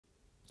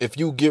If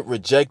you get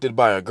rejected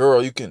by a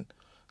girl, you can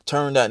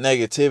turn that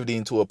negativity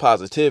into a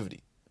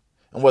positivity.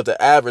 And what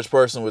the average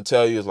person would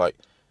tell you is like,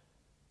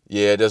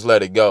 yeah, just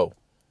let it go.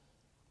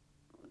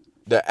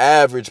 The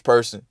average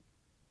person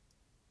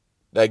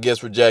that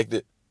gets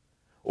rejected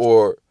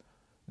or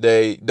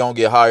they don't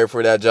get hired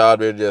for that job,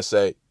 they just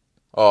say,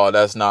 oh,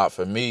 that's not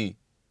for me.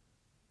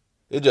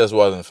 It just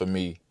wasn't for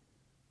me.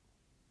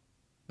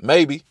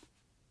 Maybe.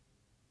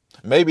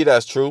 Maybe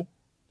that's true.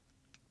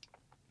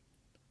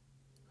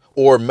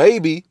 Or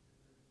maybe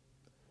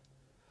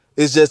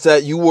it's just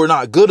that you were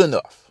not good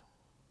enough.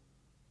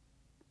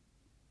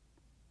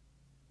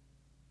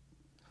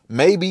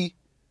 Maybe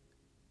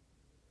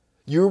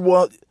you're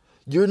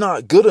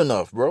not good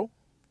enough, bro.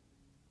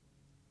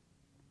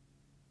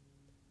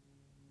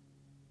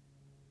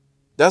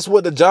 That's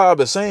what the job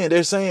is saying.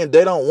 They're saying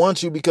they don't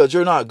want you because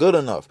you're not good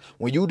enough.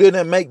 When you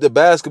didn't make the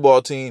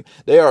basketball team,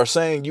 they are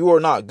saying you are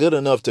not good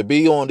enough to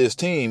be on this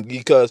team,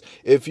 because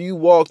if you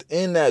walked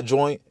in that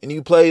joint and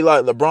you played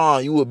like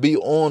LeBron, you would be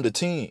on the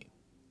team.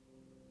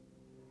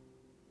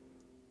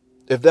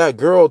 If that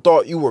girl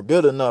thought you were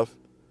good enough,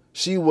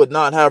 she would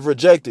not have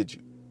rejected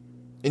you.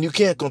 And you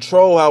can't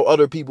control how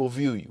other people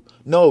view you.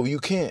 No, you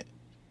can't.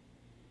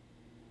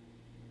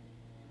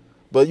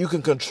 But you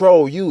can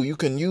control you. You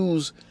can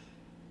use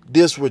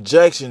this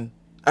rejection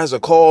as a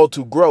call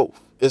to growth.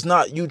 It's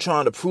not you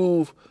trying to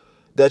prove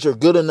that you're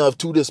good enough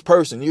to this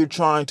person. You're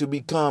trying to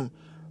become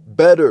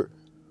better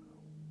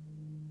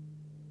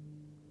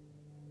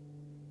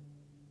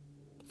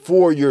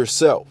for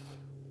yourself.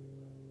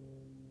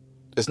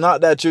 It's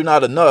not that you're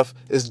not enough.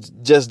 It's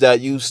just that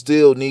you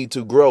still need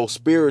to grow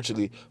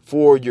spiritually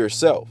for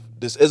yourself.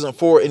 This isn't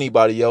for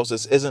anybody else.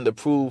 This isn't to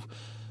prove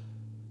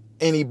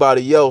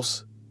anybody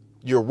else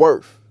your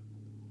worth.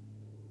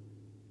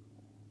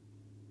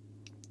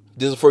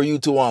 This is for you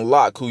to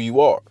unlock who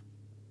you are.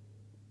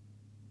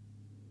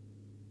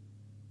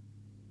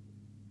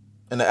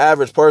 And the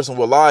average person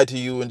will lie to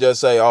you and just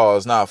say, oh,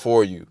 it's not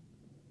for you.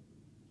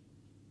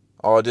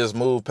 Oh, just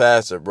move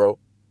past it, bro.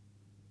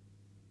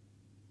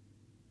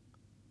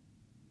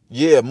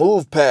 Yeah,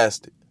 move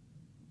past it.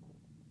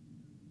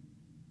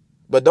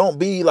 But don't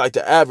be like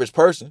the average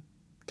person.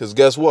 Because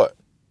guess what?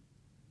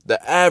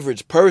 The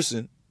average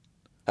person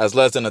has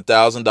less than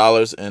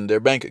 $1,000 in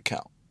their bank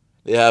account.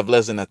 They have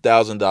less than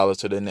 $1,000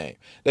 to their name.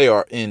 They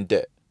are in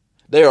debt.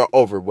 They are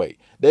overweight.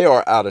 They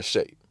are out of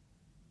shape.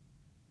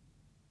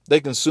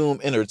 They consume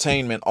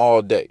entertainment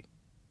all day.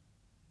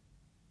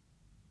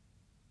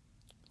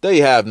 They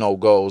have no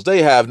goals.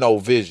 They have no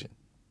vision.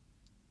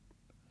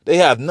 They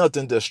have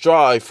nothing to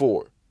strive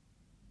for.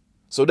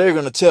 So they're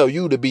going to tell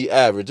you to be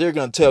average. They're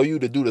going to tell you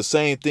to do the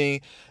same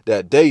thing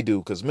that they do,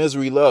 because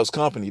misery loves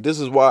company.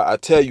 This is why I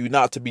tell you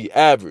not to be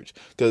average,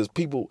 because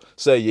people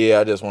say, yeah,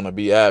 I just want to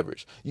be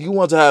average. You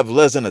want to have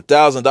less than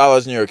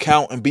 $1,000 in your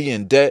account and be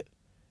in debt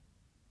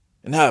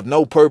and have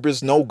no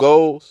purpose, no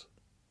goals,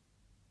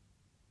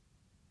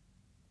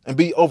 and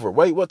be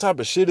overweight? What type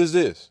of shit is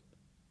this?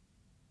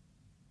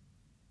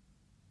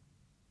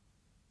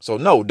 So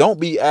no, don't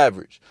be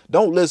average.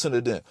 Don't listen to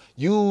them.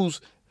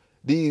 Use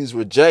these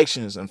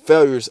rejections and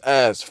failures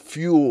as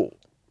fuel.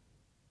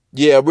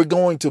 Yeah, we're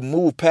going to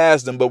move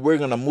past them, but we're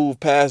going to move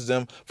past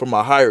them from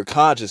a higher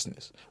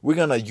consciousness. We're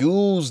going to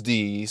use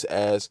these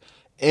as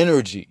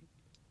energy.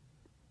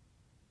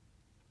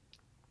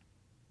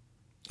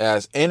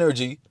 As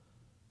energy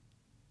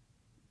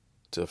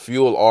to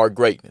fuel our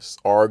greatness,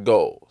 our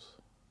goals,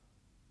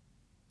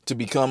 to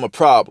become a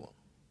problem.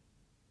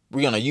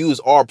 We're going to use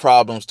our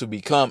problems to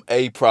become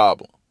a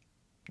problem.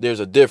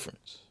 There's a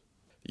difference.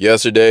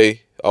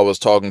 Yesterday, I was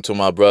talking to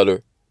my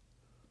brother,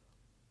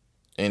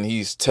 and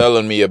he's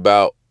telling me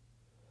about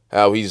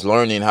how he's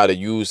learning how to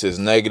use his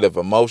negative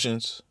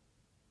emotions,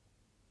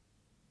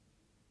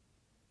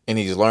 and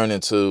he's learning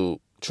to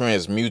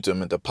transmute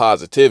them into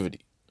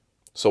positivity.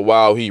 So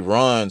while he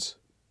runs,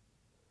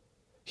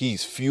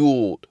 he's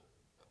fueled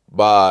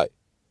by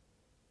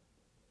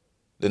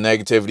the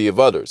negativity of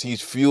others.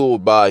 He's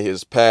fueled by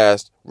his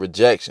past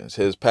rejections,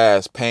 his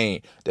past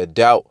pain, the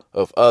doubt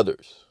of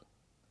others.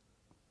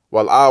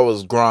 While I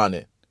was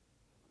grinding,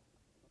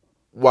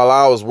 while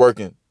I was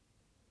working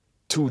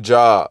 2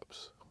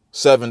 jobs,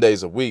 7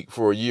 days a week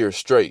for a year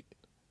straight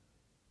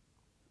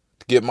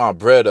to get my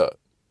bread up.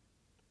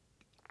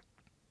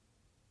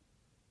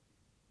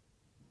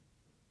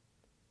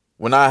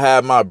 When I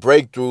had my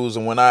breakthroughs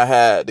and when I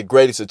had the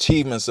greatest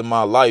achievements in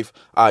my life,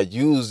 I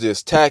used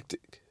this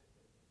tactic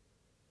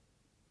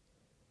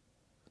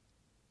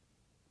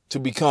to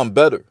become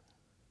better.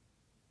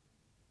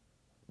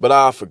 But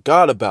I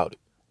forgot about it.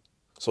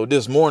 So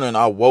this morning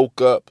I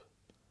woke up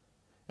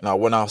and I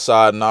went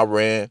outside and I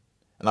ran.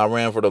 And I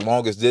ran for the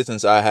longest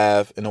distance I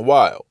have in a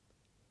while.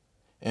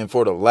 And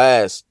for the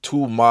last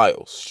 2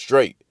 miles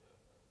straight,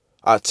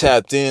 I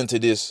tapped into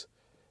this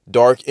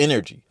dark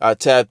energy. I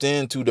tapped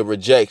into the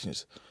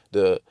rejections,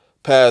 the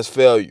past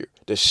failure,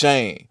 the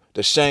shame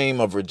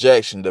of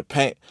rejection, the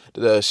pain,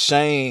 the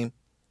shame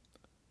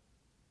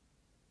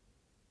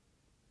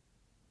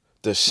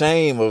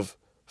of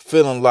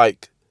feeling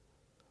like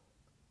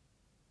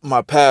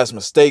my past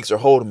mistakes are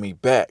holding me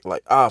back,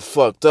 like I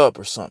fucked up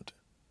or something.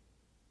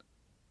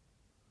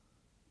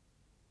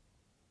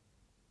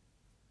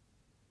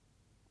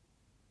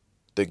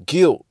 The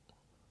guilt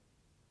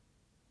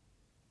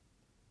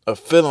of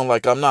feeling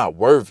like I'm not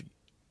worthy,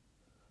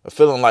 of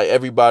feeling like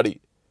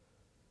everybody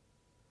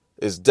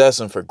is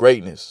destined for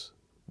greatness,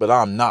 but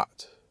I'm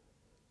not.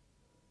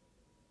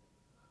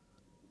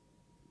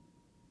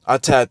 I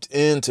tapped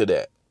into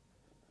that.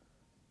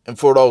 And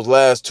for those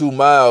last 2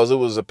 miles, it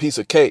was a piece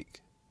of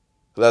cake.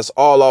 That's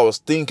all I was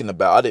thinking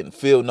about. I didn't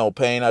feel no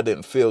pain. I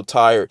didn't feel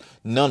tired.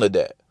 None of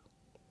that.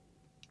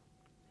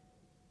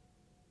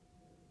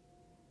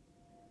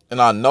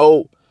 And I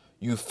know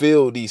you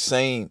feel these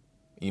same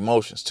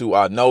emotions too.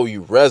 I know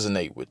you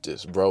resonate with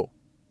this, bro.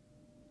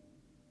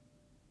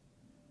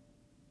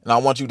 And I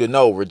want you to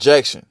know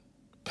rejection,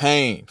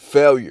 pain,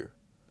 failure.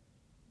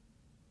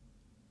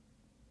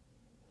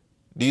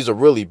 These are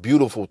really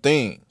beautiful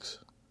things.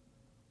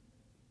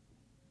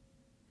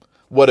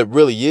 What it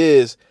really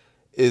is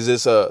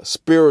it's a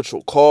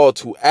spiritual call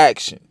to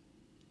action.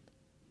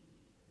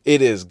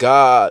 It is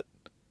God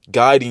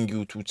guiding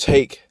you to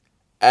take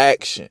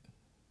action.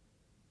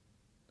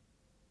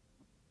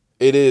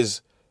 It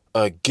is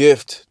a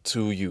gift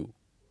to you.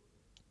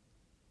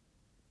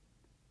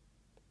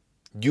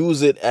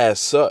 Use it as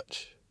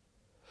such.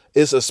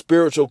 It's a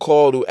spiritual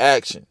call to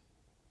action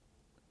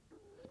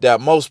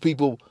that most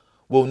people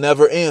will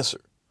never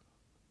answer.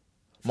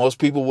 Most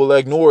people will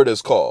ignore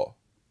this call.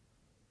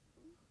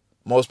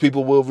 Most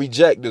people will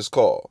reject this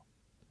call.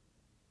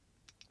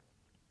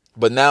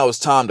 But now it's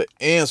time to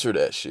answer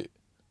that shit.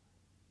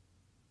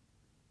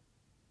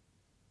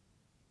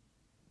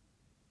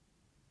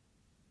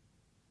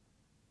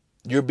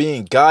 You're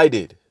being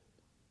guided.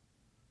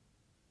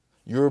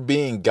 You're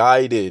being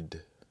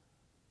guided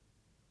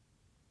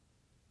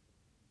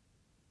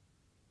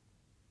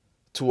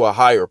to a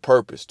higher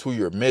purpose, to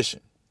your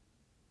mission.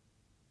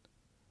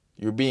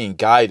 You're being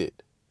guided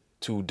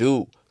to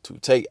do, to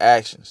take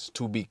actions,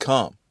 to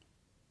become.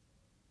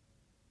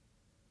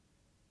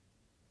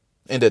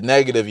 And the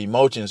negative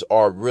emotions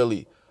are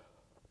really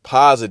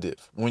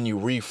positive when you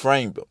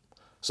reframe them.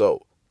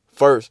 So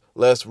first,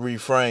 let's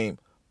reframe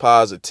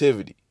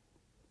positivity.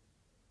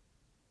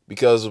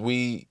 Because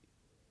we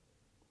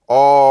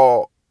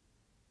all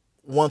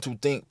want to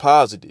think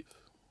positive.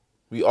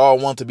 We all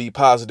want to be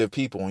positive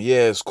people. And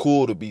yeah, it's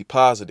cool to be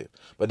positive.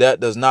 But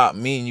that does not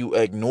mean you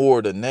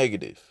ignore the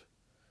negative.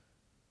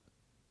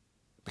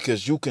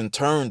 Because you can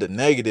turn the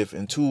negative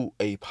into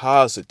a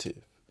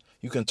positive.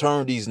 You can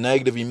turn these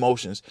negative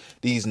emotions,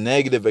 these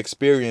negative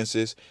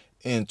experiences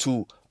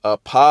into a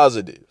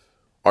positive.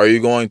 Are you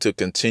going to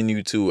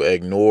continue to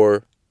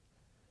ignore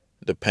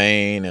the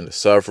pain and the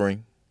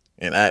suffering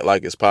and act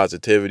like it's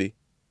positivity?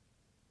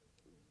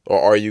 Or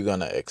are you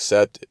going to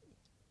accept it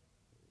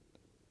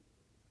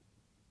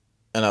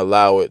and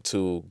allow it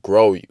to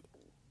grow you?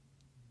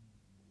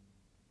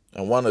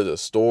 And one of the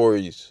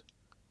stories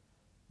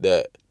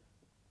that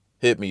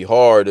hit me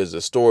hard is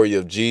the story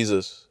of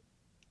Jesus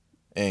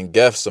in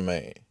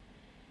Gethsemane.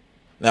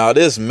 Now,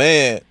 this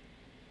man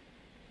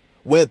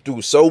went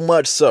through so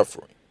much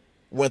suffering,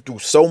 went through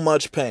so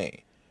much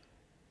pain.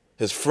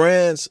 His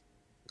friends,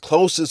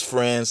 closest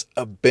friends,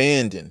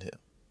 abandoned him.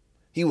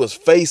 He was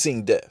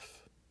facing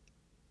death.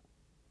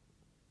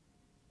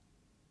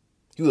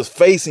 He was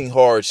facing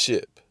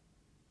hardship.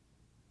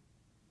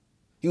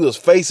 He was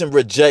facing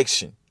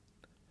rejection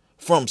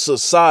from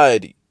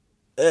society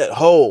at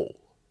whole.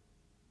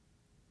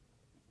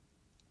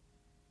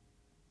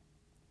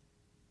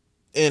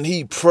 And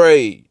he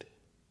prayed.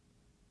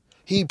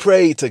 He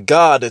prayed to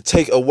God to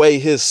take away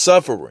his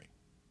suffering.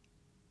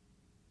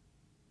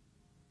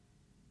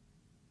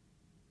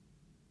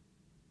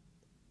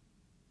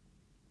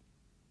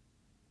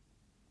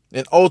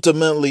 And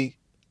ultimately,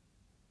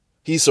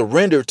 he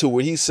surrendered to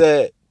it. He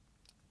said,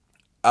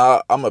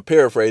 I'm going to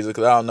paraphrase it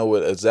because I don't know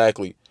it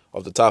exactly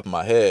off the top of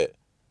my head.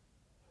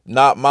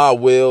 Not my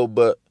will,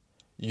 but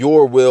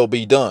your will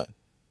be done.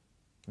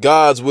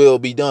 God's will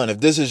be done. If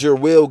this is your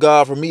will,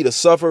 God, for me to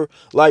suffer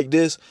like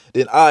this,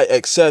 then I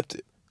accept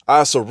it.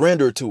 I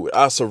surrender to it.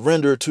 I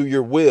surrender to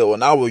your will,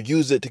 and I will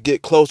use it to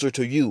get closer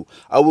to you.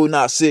 I will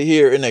not sit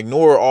here and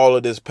ignore all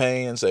of this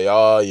pain and say,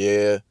 oh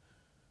yeah,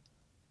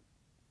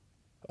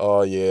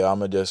 I'm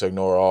going to just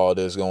ignore all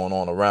this going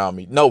on around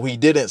me. No, he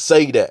didn't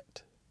say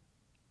that.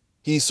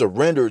 He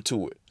surrendered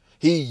to it.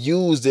 He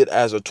used it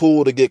as a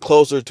tool to get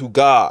closer to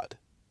God,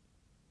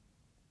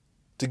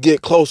 to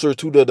get closer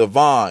to the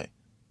divine,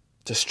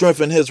 to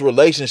strengthen his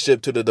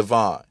relationship to the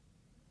divine.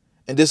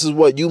 And this is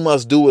what you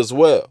must do as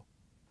well.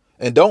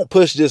 And don't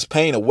push this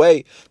pain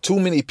away. Too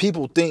many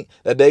people think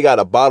that they got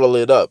to bottle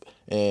it up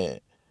and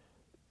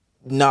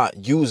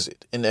not use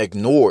it and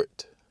ignore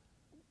it.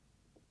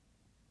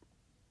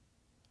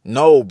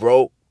 No,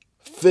 bro.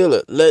 Feel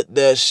it. Let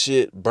that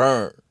shit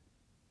burn.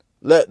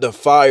 Let the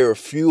fire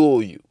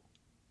fuel you.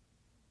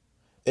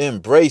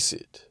 Embrace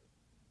it.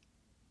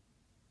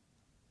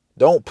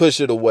 Don't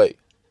push it away.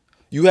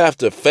 You have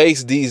to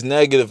face these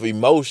negative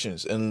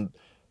emotions and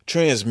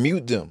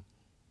transmute them.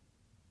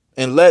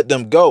 and let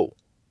them go.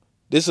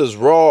 This is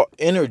raw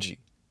energy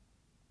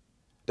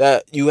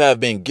that you have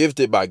been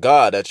gifted by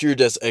God that you're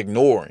just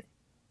ignoring,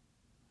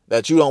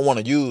 that you don't want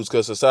to use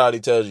because society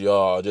tells you,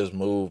 oh, just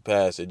move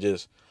past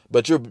it.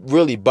 But you're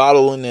really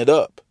bottling it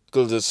up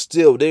because it's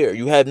still there.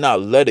 You have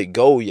not let it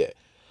go yet,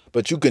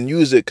 but you can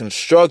use it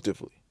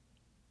constructively.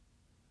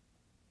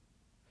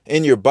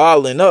 And you're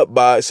bottling up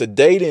by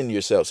sedating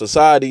yourself.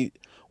 Society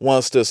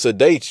wants to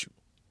sedate you.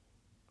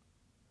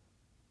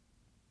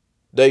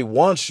 They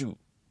want you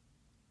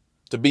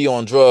to be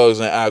on drugs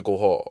and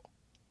alcohol.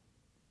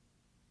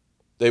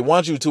 They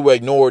want you to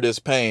ignore this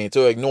pain,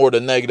 to ignore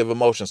the negative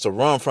emotions, to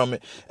run from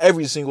it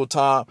every single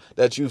time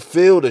that you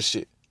feel the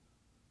shit.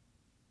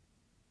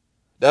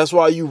 That's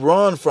why you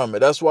run from it.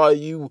 That's why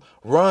you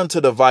run to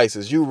the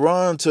vices. You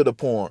run to the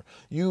porn.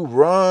 You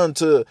run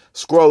to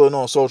scrolling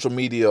on social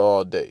media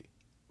all day.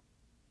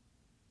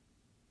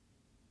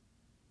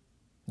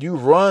 You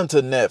run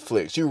to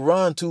Netflix. You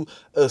run to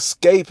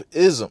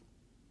escapism.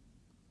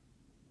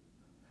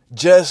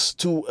 Just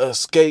to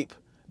escape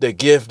the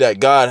gift that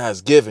God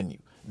has given you.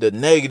 The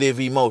negative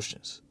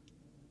emotions.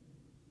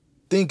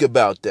 Think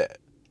about that.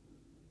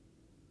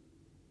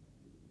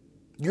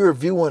 You're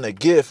viewing a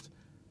gift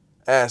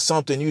as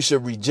something you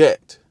should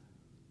reject.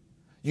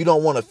 You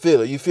don't want to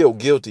feel it. You feel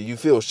guilty. You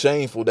feel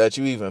shameful that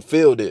you even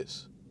feel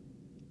this.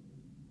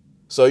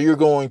 So you're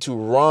going to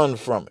run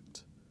from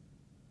it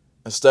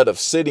instead of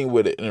sitting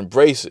with it and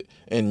embrace it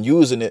and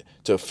using it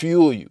to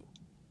fuel you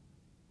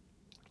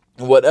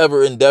in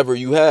whatever endeavor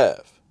you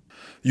have.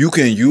 You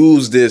can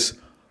use this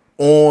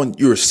on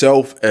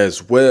yourself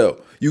as well.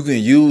 You can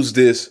use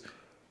this.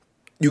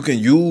 You can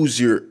use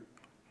your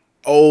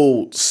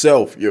old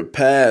self, your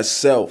past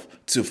self,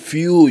 to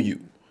fuel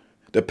you.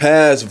 The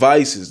past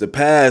vices, the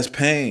past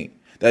pain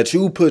that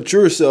you put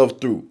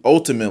yourself through,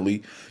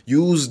 ultimately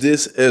use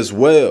this as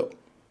well.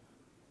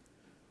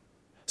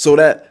 So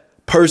that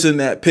person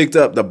that picked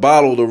up the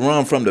bottle to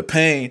run from the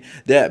pain,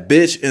 that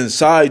bitch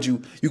inside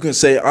you, you can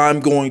say, I'm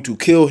going to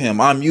kill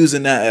him. I'm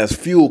using that as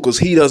fuel because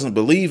he doesn't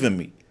believe in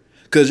me.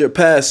 Because your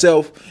past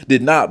self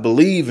did not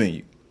believe in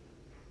you.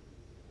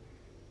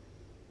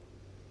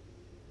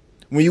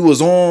 When you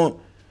was on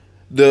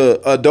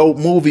the adult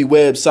movie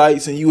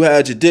websites and you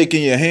had your dick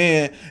in your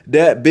hand,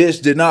 that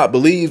bitch did not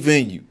believe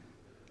in you.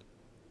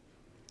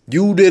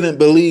 You didn't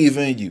believe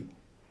in you.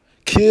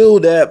 Kill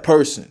that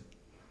person.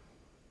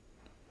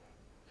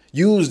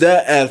 Use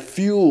that as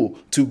fuel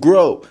to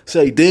grow.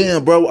 Say,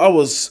 damn, bro, I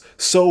was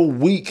so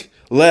weak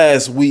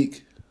last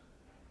week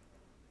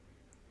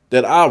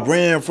that I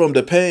ran from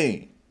the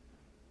pain.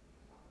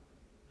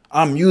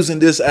 I'm using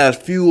this as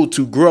fuel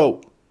to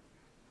grow.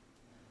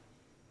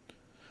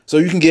 So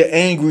you can get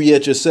angry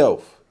at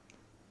yourself,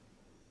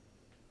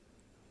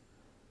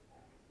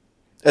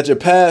 at your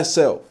past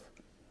self,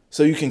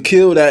 so you can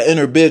kill that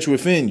inner bitch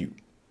within you.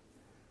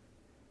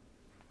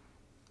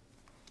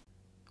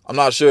 I'm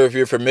not sure if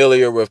you're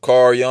familiar with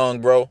Carl Jung,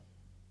 bro,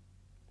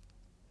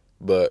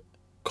 but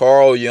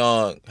Carl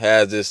Jung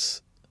has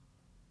this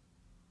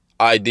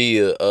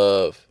idea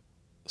of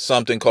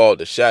something called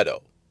the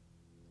shadow.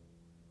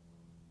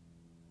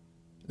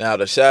 Now,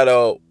 the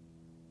shadow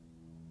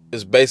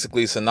is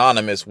basically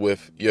synonymous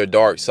with your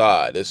dark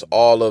side. It's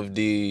all of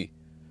the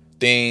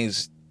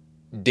things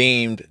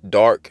deemed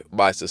dark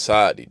by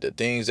society, the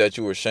things that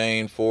you were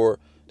shamed for,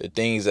 the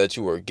things that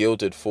you were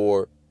guilted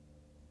for,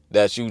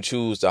 that you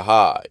choose to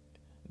hide,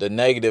 the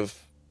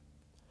negative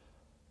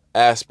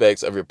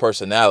aspects of your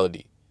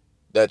personality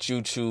that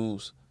you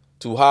choose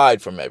to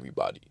hide from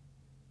everybody,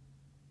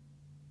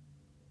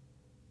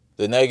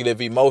 the negative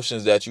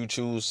emotions that you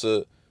choose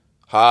to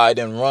hide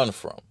and run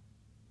from,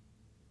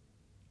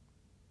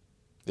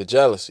 the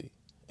jealousy,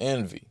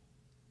 envy,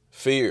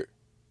 fear,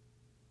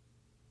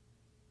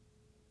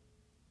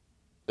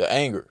 the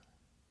anger.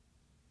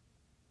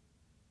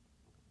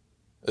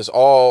 It's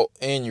all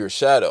in your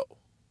shadow.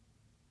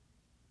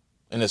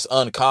 And it's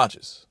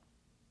unconscious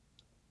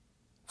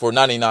for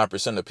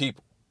 99% of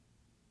people.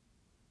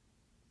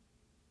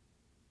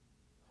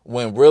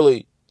 When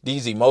really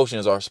these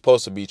emotions are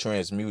supposed to be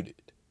transmuted.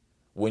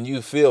 When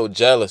you feel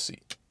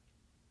jealousy,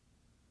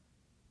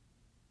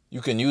 you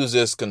can use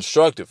this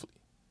constructively.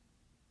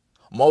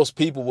 Most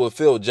people will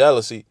feel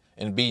jealousy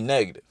and be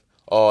negative.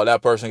 Oh,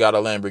 that person got a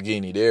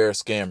Lamborghini. They're a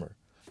scammer.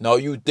 No,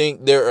 you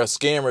think they're a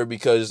scammer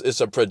because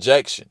it's a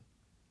projection.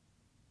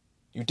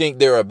 You think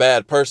they're a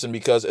bad person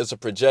because it's a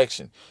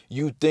projection.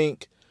 You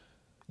think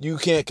you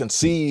can't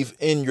conceive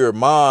in your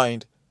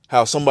mind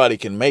how somebody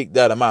can make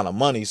that amount of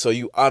money, so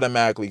you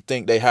automatically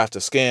think they have to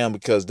scam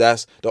because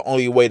that's the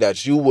only way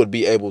that you would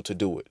be able to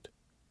do it.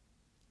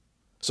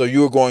 So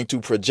you're going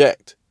to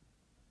project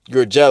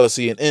your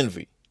jealousy and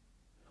envy.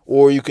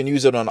 Or you can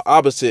use it on the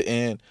opposite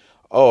end.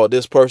 Oh,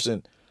 this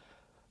person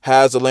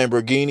has a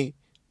Lamborghini.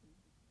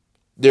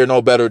 They're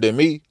no better than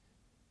me.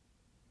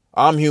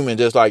 I'm human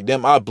just like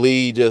them. I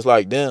bleed just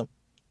like them.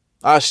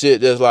 I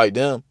shit just like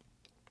them.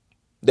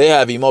 They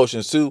have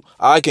emotions too.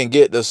 I can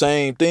get the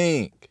same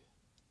thing.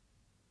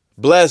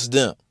 Bless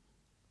them.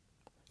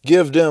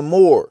 Give them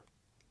more.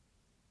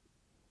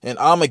 And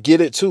I'ma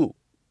get it too.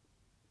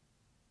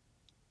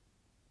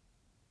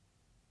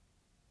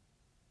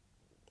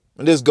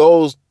 And this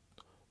goes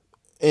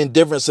in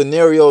different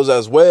scenarios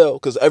as well,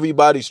 because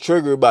everybody's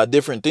triggered by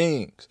different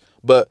things.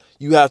 But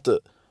you have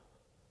to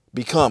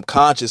become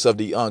conscious of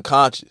the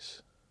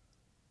unconscious.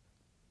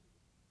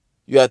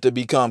 You have to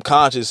become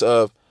conscious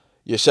of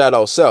your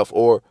shadow self,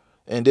 or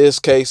in this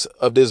case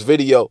of this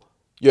video,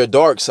 your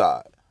dark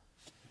side.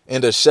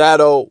 And the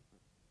shadow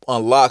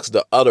unlocks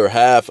the other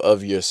half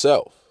of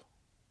yourself.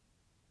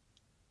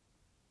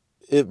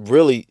 It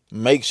really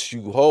makes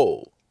you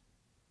whole.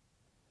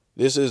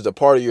 This is the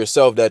part of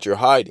yourself that you're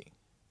hiding.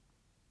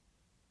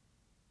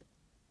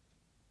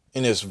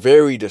 And it's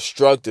very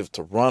destructive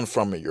to run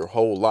from it your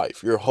whole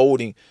life. You're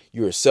holding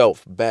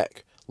yourself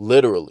back,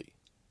 literally.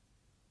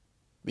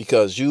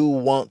 Because you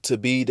want to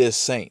be this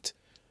saint.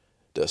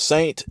 The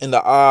saint in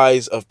the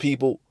eyes of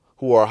people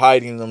who are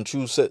hiding them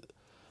true.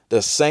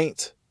 The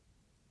saint,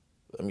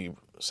 let me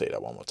say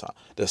that one more time.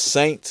 The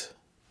saint,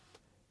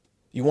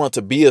 you want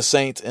to be a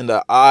saint in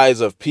the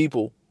eyes of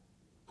people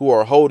who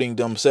are holding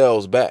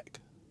themselves back.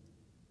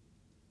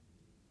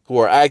 Who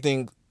are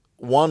acting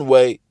one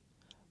way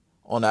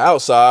on the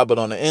outside, but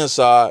on the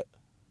inside,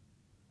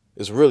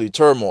 it's really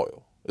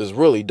turmoil. It's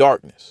really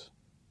darkness.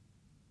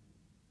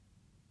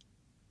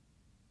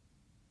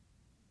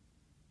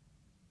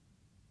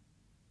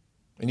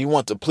 And you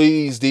want to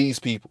please these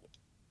people.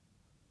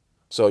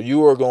 So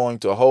you are going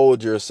to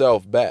hold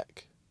yourself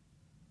back.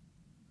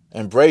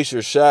 Embrace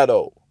your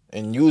shadow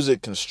and use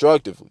it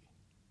constructively.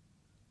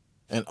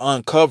 And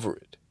uncover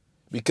it.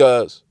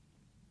 Because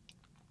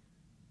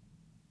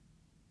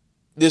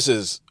this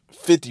is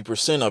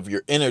 50% of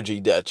your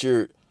energy that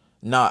you're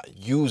not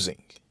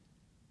using.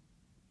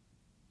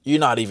 You're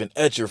not even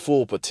at your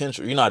full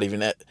potential. You're not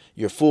even at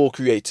your full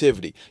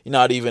creativity. You're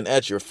not even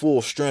at your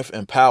full strength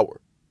and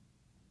power.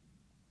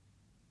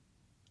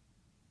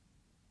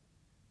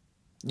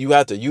 You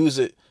have to use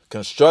it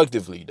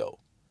constructively, though.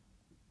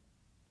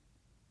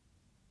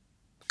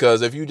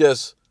 Because if you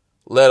just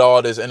let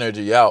all this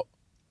energy out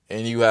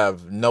and you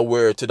have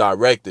nowhere to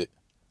direct it,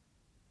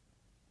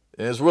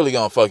 then it's really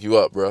going to fuck you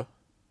up, bro.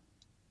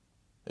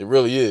 It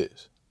really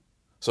is.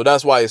 So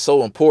that's why it's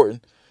so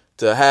important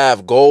to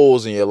have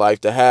goals in your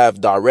life, to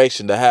have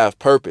direction, to have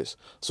purpose,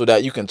 so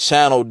that you can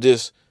channel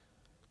this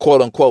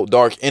quote unquote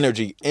dark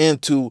energy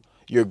into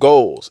your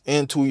goals,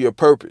 into your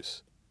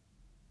purpose,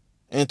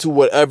 into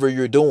whatever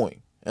you're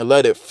doing, and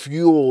let it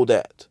fuel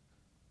that.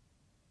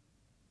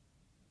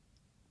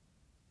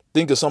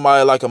 Think of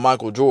somebody like a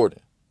Michael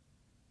Jordan.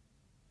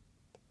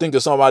 Think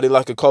of somebody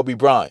like a Kobe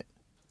Bryant.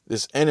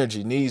 This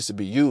energy needs to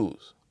be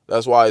used.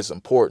 That's why it's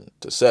important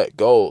to set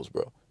goals,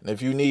 bro. And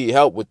if you need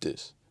help with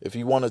this, if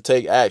you want to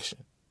take action,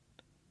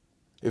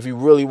 if you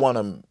really want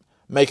to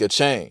make a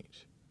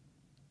change,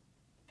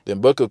 then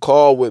book a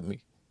call with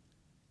me.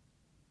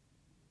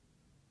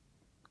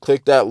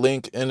 Click that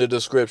link in the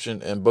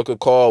description and book a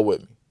call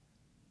with me.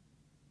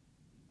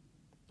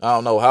 I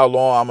don't know how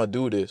long I'm going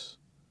to do this,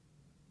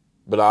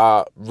 but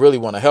I really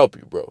want to help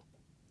you, bro.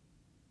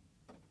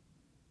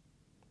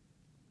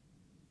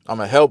 I'm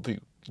going to help you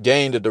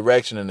gain the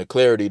direction and the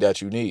clarity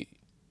that you need.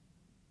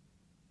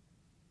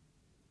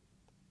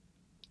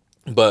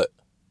 But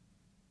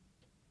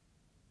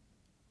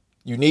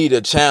you need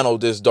to channel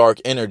this dark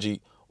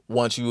energy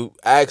once you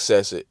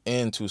access it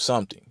into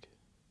something,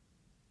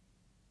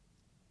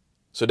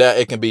 so that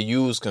it can be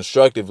used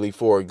constructively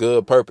for a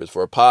good purpose,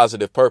 for a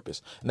positive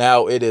purpose.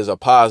 Now it is a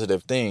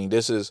positive thing.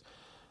 This is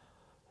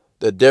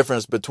the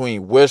difference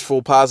between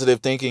wishful positive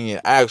thinking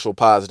and actual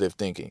positive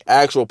thinking.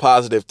 Actual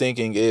positive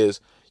thinking is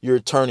you're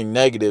turning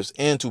negatives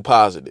into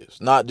positives,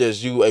 not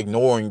just you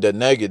ignoring the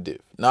negative,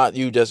 not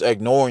you just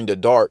ignoring the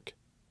dark.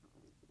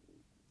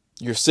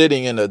 You're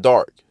sitting in the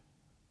dark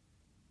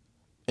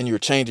and you're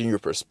changing your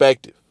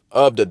perspective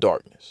of the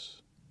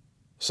darkness.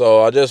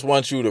 So I just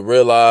want you to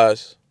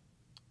realize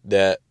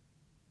that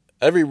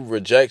every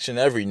rejection,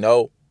 every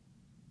no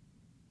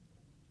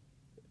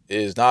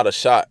is not a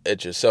shot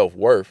at your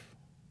self-worth.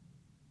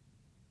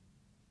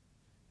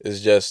 It's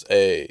just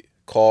a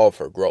call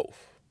for growth.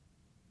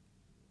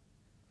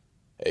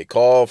 A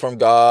call from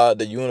God,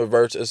 the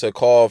universe. It's a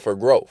call for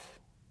growth.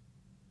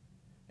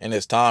 And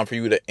it's time for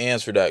you to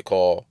answer that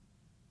call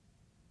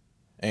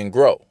and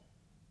grow.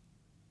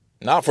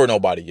 Not for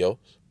nobody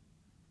else.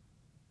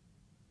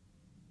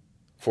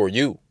 For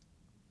you.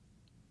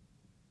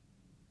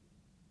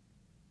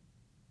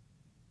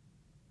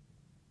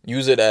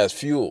 Use it as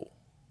fuel.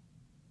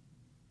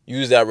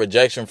 Use that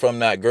rejection from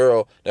that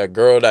girl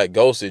that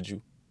ghosted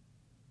you.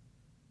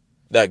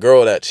 That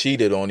girl that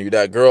cheated on you.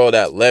 That girl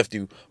that left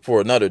you for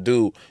another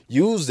dude.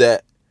 Use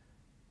that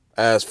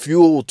as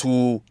fuel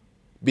to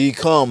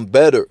become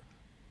better.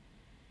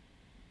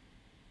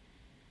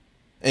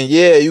 And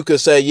yeah, you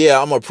could say,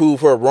 yeah, I'm going to prove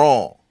her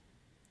wrong.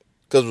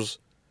 Because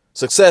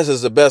success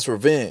is the best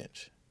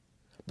revenge.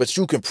 But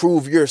you can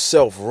prove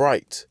yourself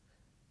right.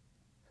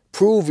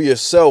 Prove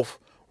yourself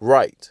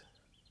right.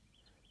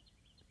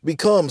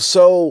 Become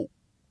so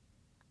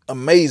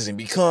amazing.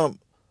 Become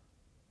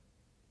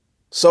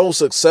so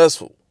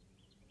successful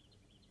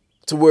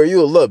to where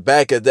you'll look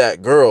back at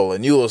that girl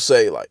and you will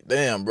say like,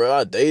 damn, bro,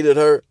 I dated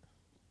her.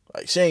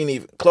 Like, she ain't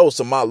even close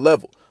to my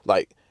level.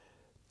 Like,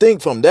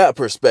 think from that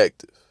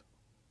perspective.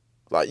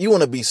 Like, you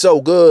want to be so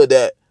good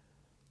that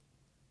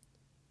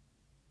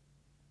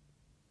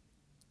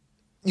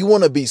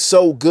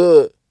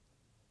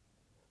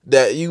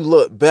you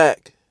look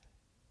back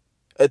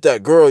at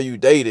that girl you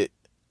dated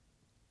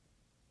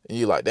and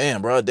you like,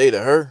 damn, bro, I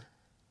dated her.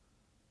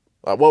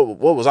 Like, what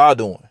was I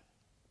doing?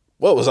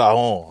 What was I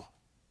on?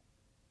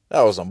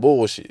 That was some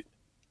bullshit.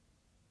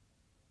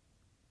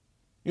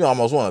 You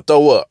almost want to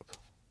throw up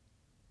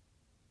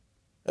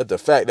at the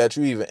fact that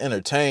you even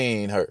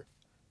entertain her.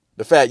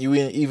 The fact you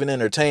even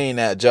entertain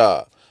that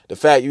job. The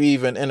fact you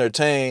even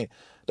entertain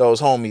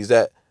those homies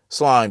that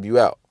slimed you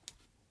out.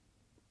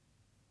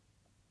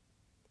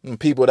 And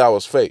people that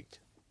was fake.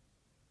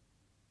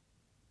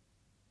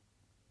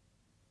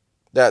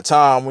 That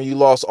time when you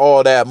lost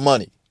all that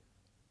money.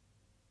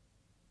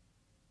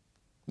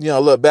 You know,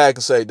 look back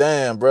and say,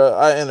 damn, bro,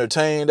 I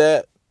entertained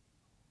that.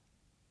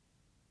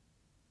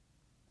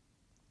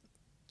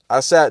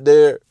 I sat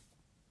there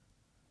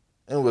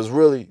and was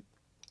really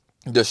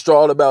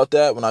distraught about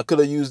that when I could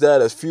have used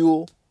that as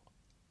fuel.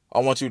 I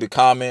want you to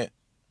comment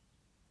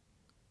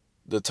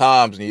the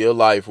times in your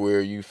life where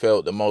you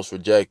felt the most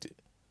rejected,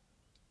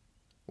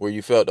 where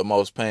you felt the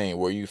most pain,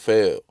 where you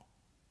failed.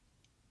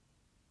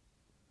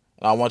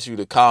 And I want you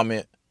to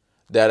comment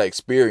that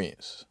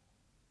experience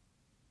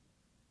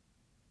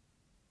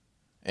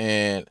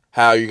and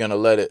how you're going to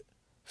let it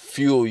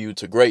fuel you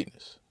to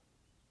greatness.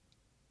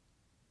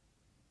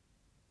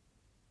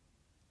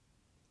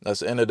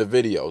 That's the end of the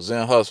video.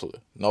 Zen Hustler,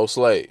 no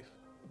slave.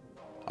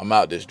 I'm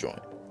out this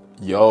joint.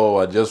 Yo,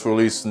 I just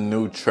released a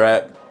new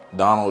track,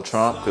 Donald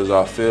Trump, because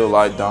I feel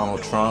like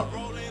Donald Trump.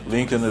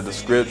 Link in the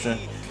description.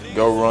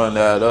 Go run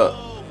that up.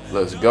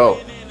 Let's go.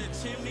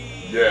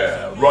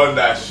 Yeah, run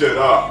that shit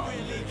up.